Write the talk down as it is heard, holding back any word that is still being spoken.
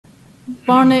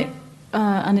Barnett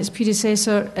and its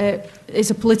predecessor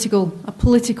is a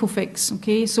political fix,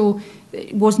 okay? So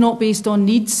it was not based on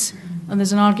needs, and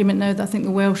there's an argument now that I think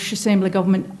the Welsh Assembly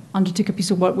Government undertook a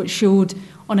piece of work which showed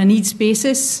on a needs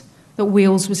basis that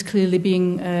Wales was clearly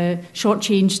being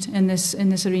shortchanged in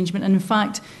this arrangement. And in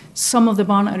fact, some of the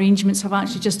Barnett arrangements have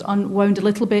actually just unwound a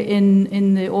little bit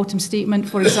in the autumn statement.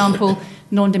 For example,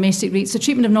 non-domestic rates. The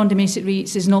treatment of non-domestic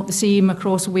rates is not the same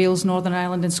across Wales, Northern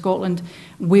Ireland and Scotland.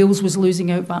 Wales was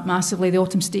losing out massively. The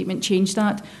autumn statement changed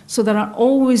that. So there are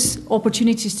always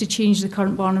opportunities to change the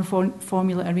current Barnett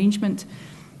formula arrangement.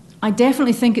 I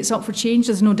definitely think it's up for change.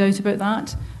 There's no doubt about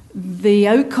that. The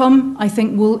outcome, I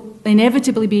think, will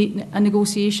inevitably be a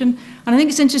negotiation. And I think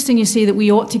it's interesting you say that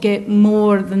we ought to get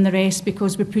more than the rest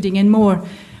because we're putting in more.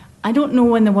 I don't know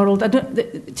when the world...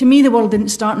 to me, the world didn't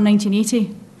start in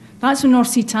 1980. That's when North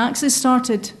Sea taxes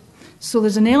started. So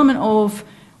there's an element of,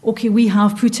 OK, we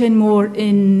have put in more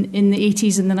in the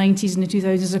 80s and the 90s and the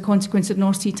 2000s as a consequence of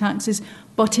North Sea taxes,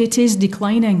 but it is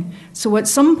declining. So at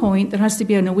some point, there has to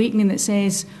be an awakening that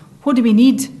says, what do we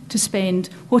need to spend?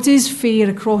 What is fair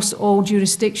across all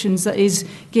jurisdictions that is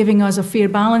giving us a fair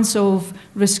balance of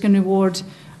risk and reward?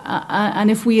 And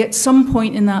if we at some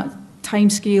point in that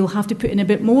timescale have to put in a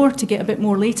bit more to get a bit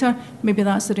more later, maybe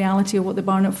that's the reality of what the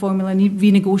Barnett formula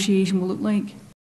renegotiation will look like.